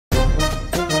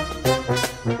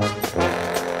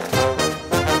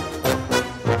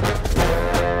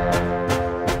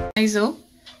Hazel?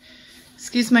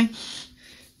 Excuse me.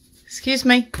 Excuse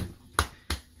me.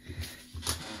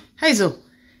 Hazel.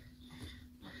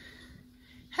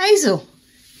 Hazel.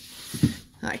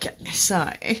 Okay, so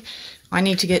I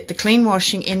need to get the clean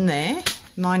washing in there,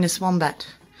 minus Wombat.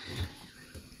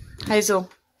 Hazel.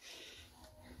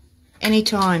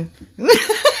 Anytime. You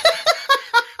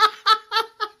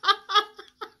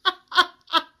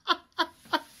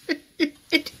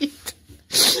idiot.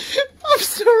 I'm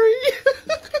sorry.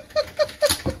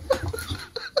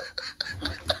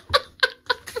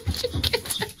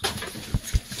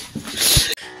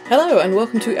 Hello and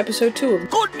welcome to episode 2 of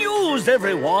Good news,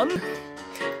 everyone!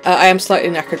 I am slightly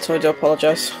knackered, so I do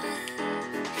apologise.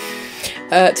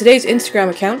 Today's Instagram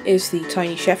account is the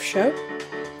Tiny Chef Show.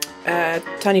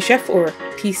 Tiny Chef, or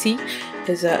TC,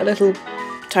 is a little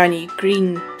tiny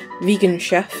green vegan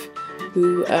chef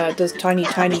who does tiny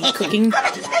cooking.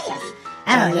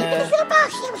 And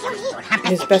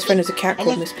his best friend is a cat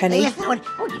called Miss Penny. And I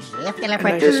love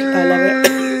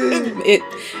it.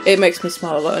 It makes me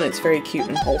smile a lot, and it's very cute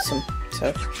and wholesome.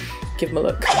 So give him a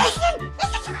look.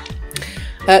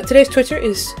 Today's Twitter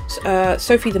is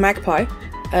Sophie the Magpie,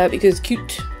 because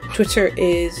cute Twitter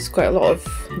is quite a lot of,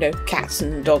 you know, cats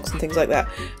and dogs and things like that.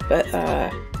 But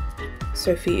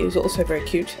Sophie is also very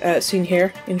cute. Seen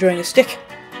here enjoying a stick.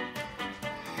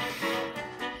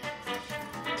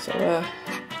 So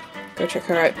go check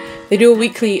her out. They do a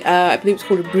weekly, I believe it's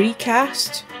called a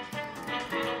Brie-cast,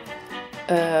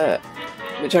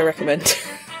 which I recommend.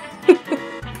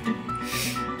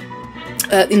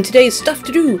 In today's Stuff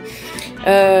to Do,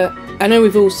 I know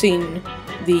we've all seen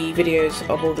the videos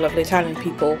of all the lovely Italian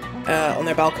people on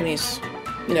their balconies,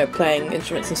 you know, playing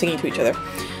instruments and singing to each other.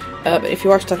 But if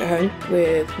you are stuck at home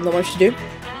with not much to do,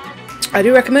 I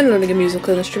do recommend learning a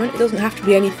musical instrument. It doesn't have to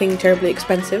be anything terribly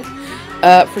expensive.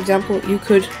 For example, you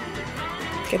could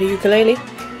get a ukulele.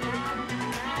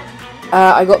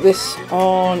 I got this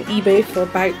on eBay for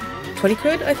about 20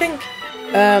 quid, I think.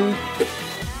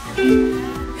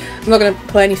 I'm not going to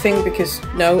play anything because,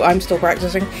 no, I'm still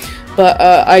practicing. But,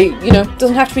 you know, it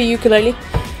doesn't have to be a ukulele,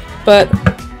 but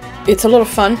it's a lot of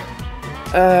fun.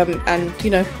 And, you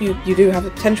know, you do have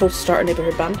the potential to start a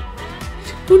neighbourhood band.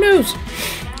 Who knows?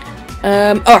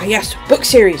 Oh, yes, book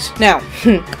series. Now,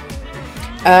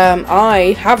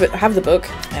 I have the book,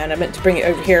 and I meant to bring it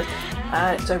over here,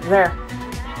 and it's over there,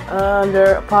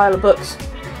 under a pile of books,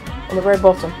 on the very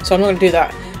bottom. So I'm not going to do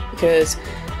that, because,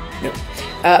 no.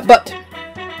 But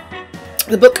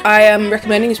the book I am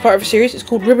recommending is part of a series. It's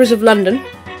called Rivers of London,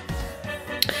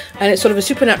 and it's sort of a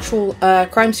supernatural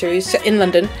crime series set in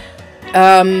London,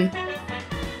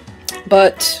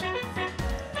 but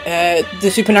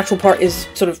the supernatural part is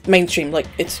sort of mainstream, like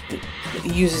it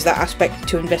uses that aspect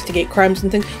to investigate crimes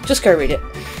and things. Just go read it.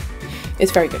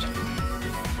 It's very good.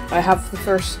 I have the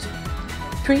first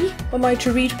 3 on my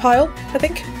to read pile, I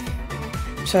think,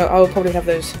 so I will probably have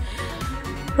those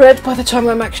read by the time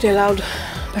I'm actually allowed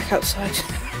back outside.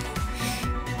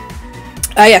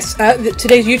 Yes,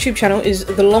 today's YouTube channel is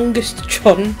The Longest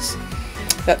Johns.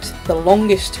 That's The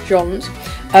Longest Johns.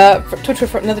 Another Twitter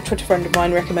friend of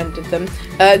mine recommended them.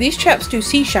 These chaps do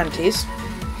sea shanties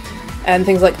and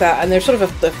things like that, and they're sort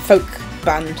of a folk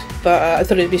band, but I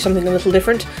thought it'd be something a little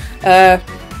different.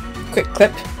 Quick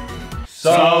clip.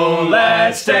 So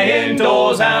let's stay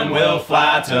indoors and we'll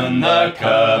flatten the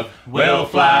curve. We'll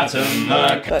flatten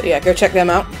the curve. But yeah, go check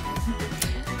them out.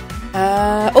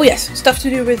 Oh yes, stuff to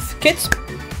do with kids.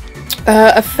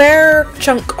 A fair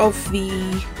chunk of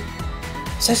the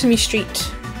Sesame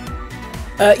Street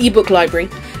ebook library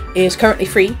is currently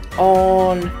free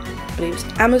on, I believe it's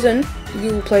Amazon,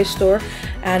 Google Play Store,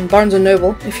 and Barnes &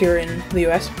 Noble if you're in the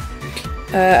US.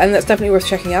 And that's definitely worth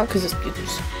checking out because it's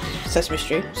Sesame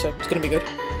Street, so it's going to be good.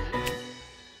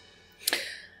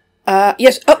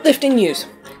 Yes, uplifting news.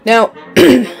 Now,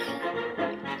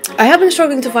 I have been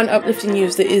struggling to find uplifting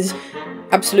news that is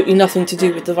absolutely nothing to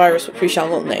do with the virus, which we shall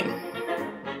not name.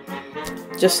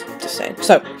 Just saying.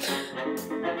 So,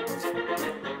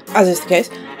 as is the case,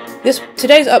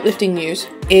 today's uplifting news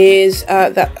is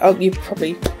that you've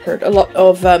probably heard a lot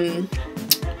of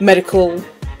medical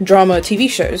drama TV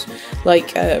shows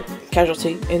like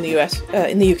Casualty in the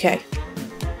UK,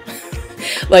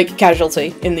 like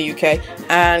Casualty in the UK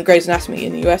and Grey's Anatomy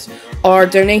in the US are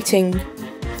donating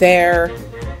their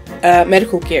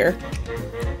medical gear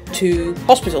to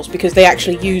hospitals because they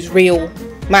actually use real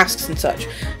masks and such.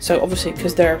 So obviously,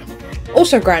 because they're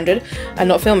also grounded and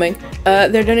not filming,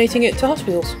 they're donating it to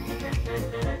hospitals.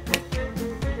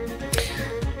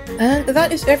 And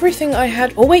that is everything I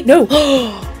had. Oh wait, no!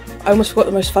 I almost forgot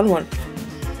the most fun one.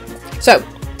 So,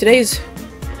 today's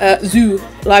zoo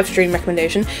live stream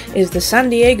recommendation is the San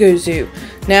Diego Zoo.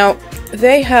 Now,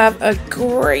 they have a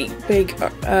great big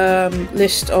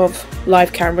list of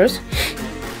live cameras.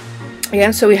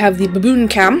 Again, so we have the baboon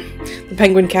cam, the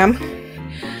penguin cam.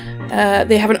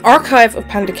 They have an archive of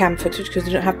panda cam footage because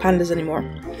they don't have pandas anymore.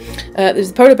 There's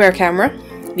the polar bear camera,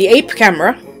 the ape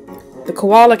camera, the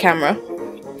koala camera,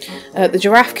 the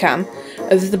giraffe cam.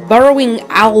 There's the burrowing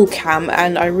owl cam,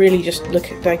 and I really just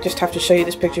I just have to show you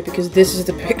this picture because this is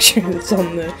the picture that's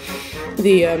on the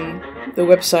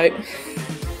website.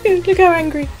 Look how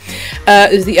angry.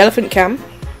 There's the elephant cam.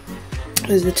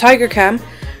 There's the tiger cam.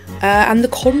 And the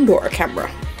condor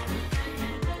camera.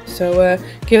 So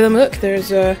give them a look. There's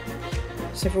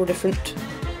several different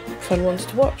fun ones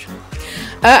to watch.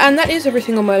 And that is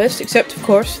everything on my list, except of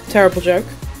course the terrible joke.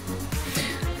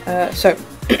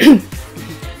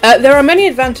 There are many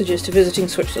advantages to visiting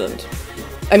Switzerland.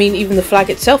 I mean, even the flag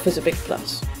itself is a big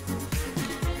plus.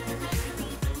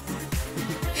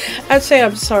 I'd say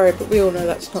I'm sorry, but we all know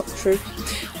that's not true.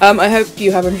 I hope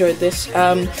you have enjoyed this.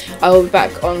 I will be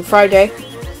back on Friday.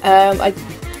 I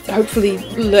hopefully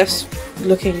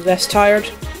looking less tired,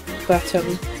 but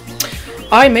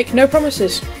I make no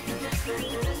promises.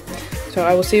 So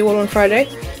I will see you all on Friday.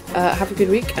 Have a good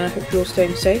week, and I hope you're all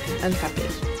staying safe and happy.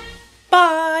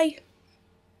 Bye!